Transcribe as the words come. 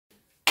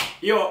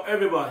Yo,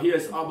 everybody, hier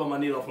ist Arba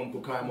Manillah vom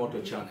Kukaye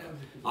Moto Channel.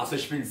 Also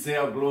ich bin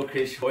sehr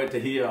glücklich heute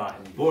hier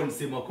im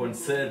Wohnzimmer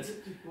konzert.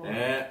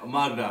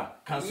 Magda,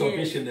 kannst du ein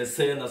bisschen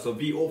erzählen, also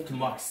wie oft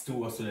machst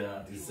du also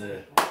ja,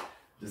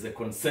 diese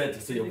Konzerte,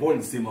 also ihr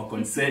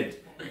Wohnzimmerkonzert?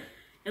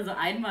 Also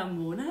einmal im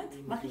Monat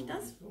mache ich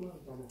das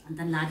und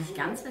dann lade ich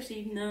ganz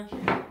verschiedene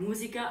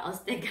Musiker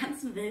aus der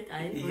ganzen Welt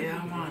ein.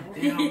 Ja, Mann.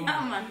 Ja,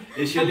 Mann.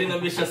 Ich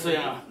erinnere mich, also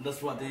ja,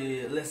 das war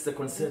die letzte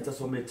Konzert,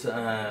 also mit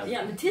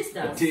mit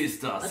Tistas. Mit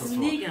Tistas. Das war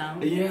mega.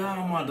 Ja,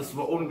 Mann, das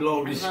war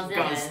unglaublich, das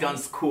war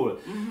ganz cool.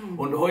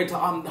 Und heute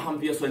Abend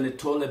haben wir so eine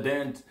tolle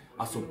Band,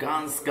 also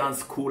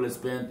ganz cooles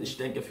Band. Ich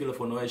denke, viele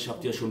von euch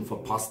habt ihr schon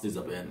verpasst,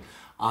 diese Band.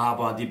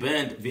 Aber die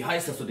Band, wie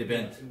heißt das so, die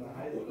Band?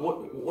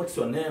 What's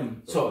your name?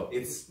 So,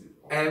 it's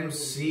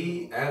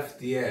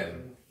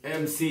MCFDM.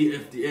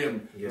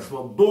 MCFDM. Yeah. Das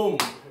war boom.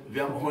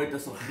 Wir haben heute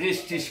das auch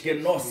richtig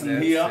genossen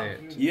hier.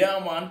 Ja,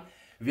 Mann.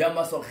 Wir haben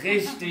das auch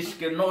richtig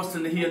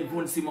genossen hier im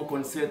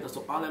Wohnzimmerkonzert.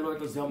 Also alle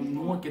Leute, sie haben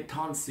nur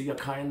getanzt, hier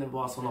keine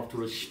war so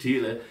natürlich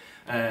Stille.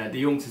 Die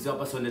Jungs, sie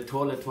haben so eine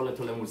tolle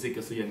Musik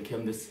also hier in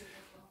Chemnitz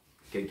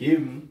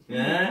gegeben.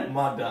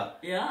 Magda.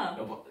 Ja.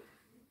 Aber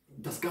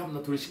das gab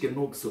natürlich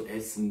genug zu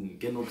essen,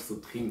 genug zu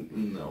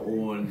trinken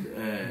und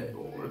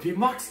wie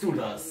machst du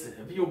das?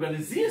 Wie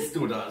organisierst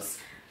du das?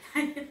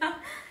 Ja,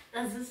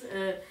 das ist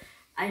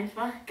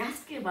einfach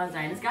Gastgeber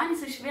sein. Ist gar nicht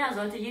so schwer.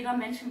 Sollte jeder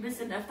Mensch ein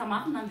bisschen öfter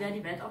machen, dann wäre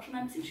die Welt auch schon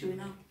ein bisschen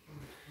schöner.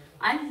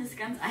 Eigentlich ist es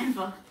ganz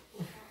einfach.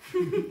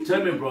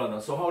 Tell me,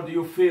 brother, so how do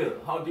you feel?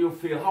 How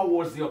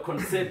was your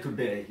concert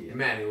today here?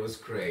 Man, it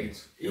was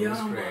great. It Yeah,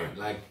 was great. man.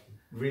 Like,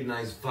 really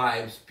nice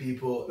vibes,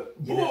 people,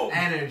 Whoa.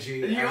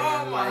 energy,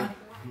 Yeah, and man.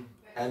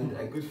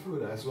 and good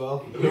food as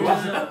well.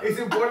 It's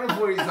important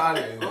for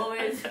Italians.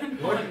 Always.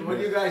 What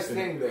do you guys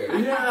think there?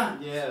 Yeah.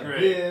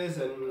 Beers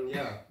and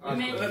yeah.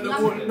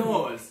 The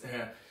noise.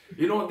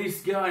 You know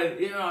this guy,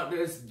 yeah,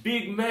 there's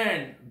big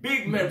man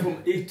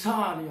from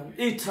Italy,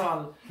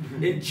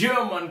 in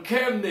German,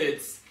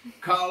 Chemnitz,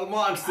 Karl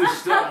Marx the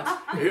Stadt.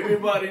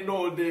 Everybody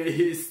know the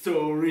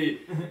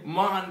history.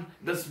 Man,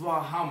 das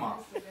war Hammer.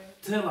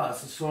 Tell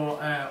us, so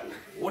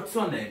what's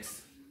your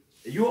next?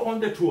 You're on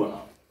the tour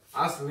now.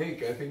 Ask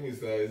Nick, I think is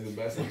the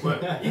best.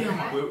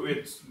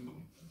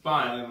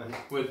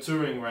 We're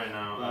touring right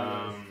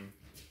now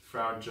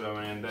throughout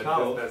Germany, and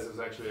this is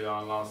actually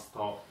our last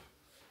stop.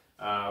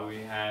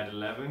 We had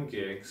 11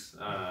 gigs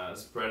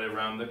spread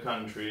around the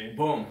country,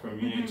 Boom. from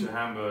Munich to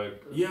Hamburg.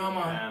 Yeah,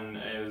 man. And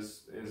it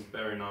was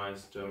very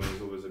nice. Germany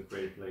is always a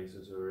great place to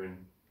tour in.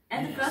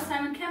 And the first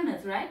time in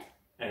Chemnitz, right?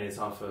 And it's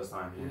our first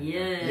time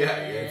here.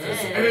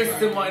 Das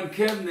erste Mal in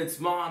Chemnitz,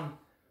 man.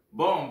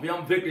 Boom, wir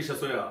haben wirklich,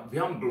 also ja,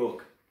 wir haben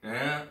Glück.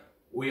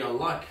 We are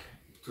lucky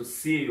to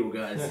see you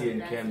guys here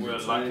in Chemnitz. We're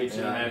lucky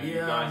to have you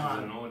guys as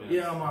an audience.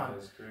 Yeah, man.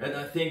 And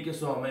I think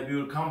so, maybe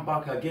we'll come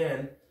back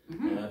again.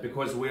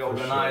 Because we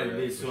organize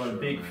this one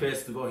big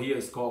festival here.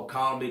 It's called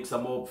Karl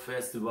Moto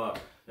Festival.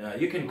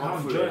 You can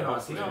come join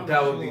us.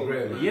 That would be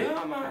great. Man.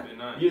 Yeah, man.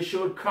 Nice. You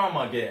should come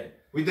again.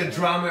 With the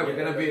drummer, we're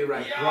gonna be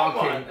like Yeah,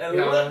 rocking. man. And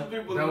let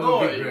people that know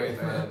would be it. great,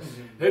 man.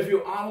 Have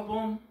your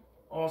album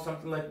or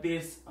something like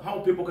this? How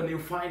people can you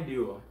find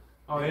you?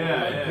 Oh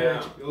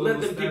yeah.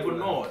 Let them people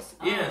know us.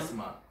 Yes,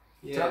 man.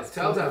 Yeah,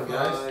 Tell them,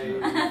 guys.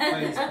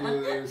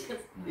 Facebook,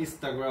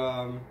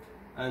 Instagram,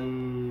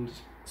 and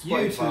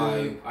Spotify,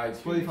 YouTube, iTunes,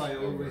 Spotify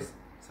always.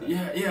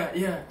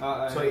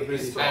 Yeah. So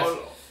it's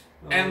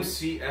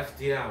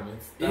MCFDM.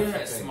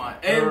 Yes, man.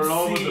 We're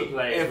all over the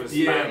place.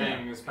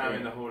 MCFDM. We're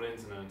spamming the whole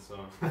internet. So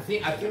I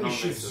think we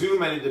should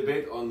zoom a little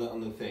bit on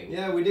the thing.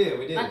 yeah, we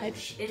did. But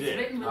it's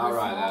written with a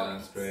Alright, small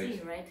that's great.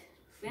 C, right?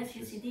 Where's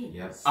your CD?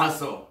 Yes.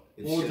 Also,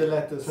 All the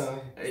letters.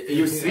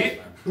 you see?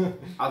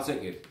 I'll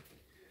take it.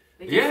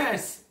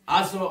 Yes!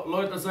 Also,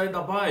 Leute, seid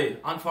dabei.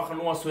 Einfach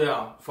nur so,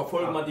 ja.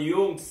 Verfolgen wir die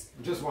Jungs.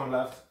 Just one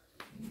left.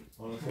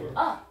 Oh,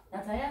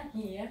 Natalia,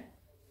 hier.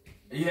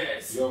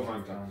 Yes. Yo, my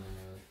God.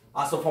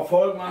 Also,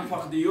 verfolgen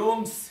einfach die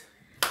Jungs.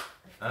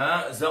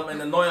 Sie haben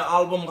ein neues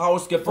Album From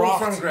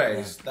rausgebracht.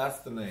 Grace,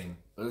 that's the name.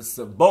 Das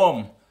ist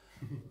Boom.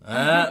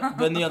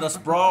 Wenn ihr das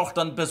braucht,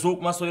 dann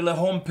besucht mal so ihre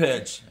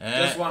Homepage.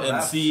 Just one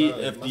left,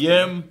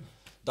 MCFDM.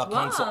 Da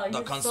kannst Wow, du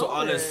you kannst sold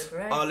alles, it,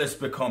 right? alles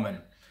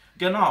bekommen.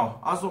 Genau,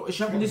 also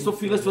ich habe nicht so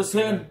vieles zu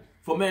sehen.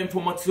 Für mehr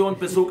Informationen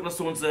besucht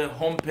unsere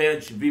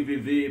Homepage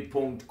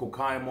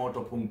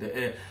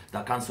www.kukayemoto.de.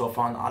 Da kannst du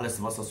erfahren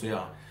alles, was das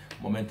ja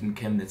im Moment in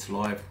Chemnitz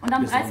läuft. Und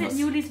am Besonders- 13.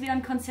 Juli ist wieder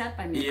ein Konzert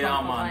bei mir. Ja,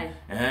 Kommt Mann.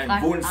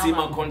 vorbei.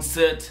 Wohnzimmer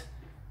konzert.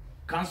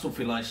 Kannst du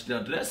vielleicht die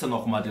Adresse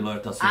nochmal die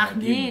Leute das Ach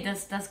nee, geben?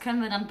 das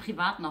können wir dann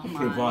privat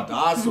nochmal. Privat,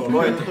 also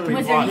Leute,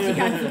 muss ja privat. nicht die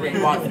ganze Welt.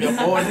 Privat. Wir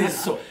wollen nicht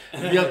so,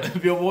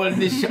 wir wollen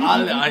nicht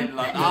alle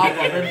einladen,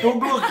 aber wenn du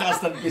Glück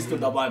hast, dann bist du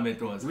dabei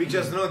mit uns. We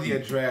just know the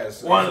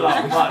address. One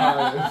love,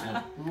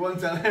 We won't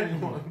tell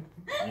anyone.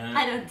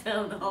 I don't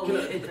tell the whole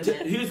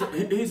internet.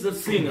 He's a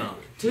singer.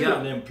 Tell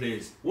your name,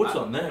 please. What's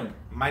your name?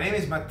 My name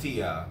is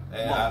Mattia,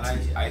 and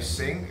I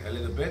sing a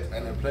little bit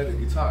and I play the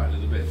guitar a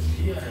little bit.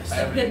 Yes.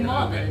 A bit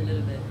more than a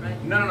little bit,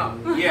 right? No.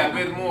 Yeah, a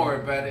bit more,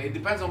 but it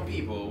depends on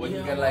people. When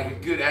you get like a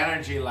good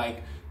energy,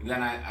 like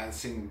then I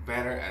sing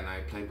better and I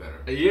play better.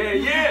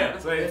 Yeah.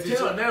 So it's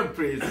Tell them,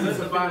 please. It's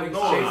about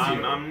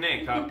I'm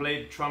Nick. I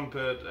played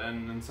trumpet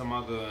and some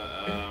other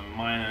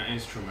minor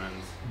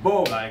instruments.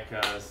 Boom. Like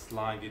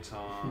slide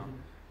guitar,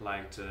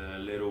 like the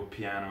little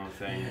piano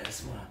thing.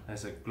 Yes, man.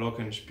 There's a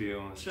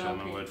Glockenspiel, it's a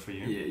German word for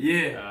you.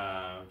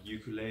 Yeah.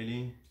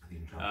 Ukulele.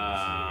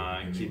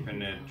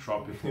 Keeping it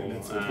tropical. And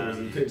and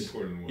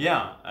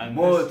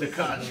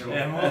multicultural.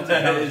 Yeah,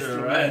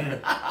 multicultural,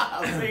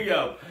 right? Sing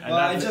up. Well,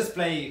 I just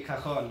play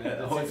cajon.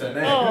 What's the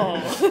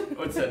name?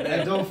 What's the name?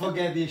 And don't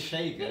forget the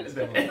shakers.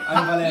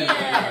 I'm Valerio.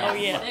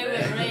 Yeah. They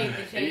were great,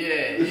 the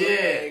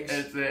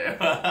shakers.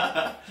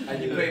 Yeah.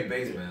 And you play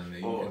bass, man.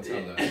 You can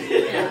tell that.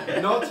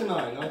 Yeah. Not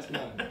tonight.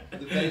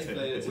 The bass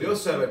player. We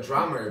also have a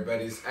drummer,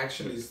 but he's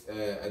actually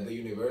at the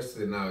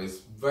university now. He's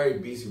very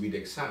busy with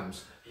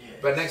exams.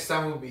 But next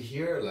time we'll be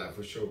here, like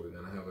for sure, we're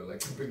gonna have a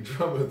big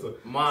drummer.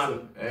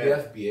 Mann, the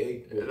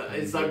FBA.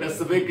 Ich sag, das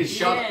ist wirklich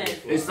schade.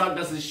 Ich sag,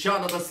 das ist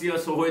schade, dass ihr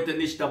so heute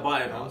nicht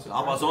dabei wart.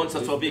 Aber sonst,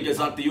 also wie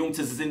gesagt, die Jungs,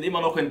 sie sind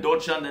immer noch in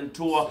Deutschland in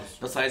Tour.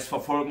 Das heißt,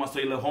 verfolgen wir so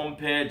ihre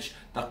Homepage.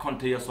 Da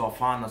könnt ihr so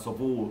erfahren, also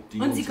wo die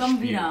Jungs Und sie kommen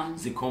spielen. wieder.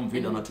 Sie kommen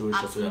wieder natürlich.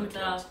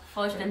 Absoluter,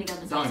 vollständiger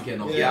Besuch. Danke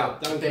noch. Ja,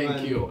 Thank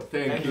man. you.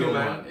 Thank you,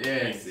 man.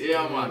 Yes,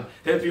 yeah, man.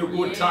 Have you a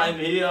good Yeah. time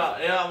here?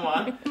 Yeah,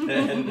 man.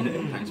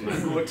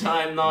 Good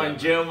time now in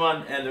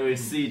German and we'll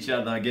see each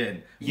other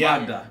again. Yeah.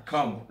 Magda,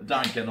 komm,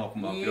 danke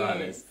nochmal für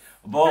alles.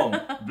 Boom,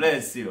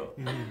 bless you.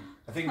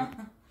 I think.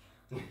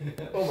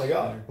 Oh my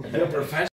God. You're professional.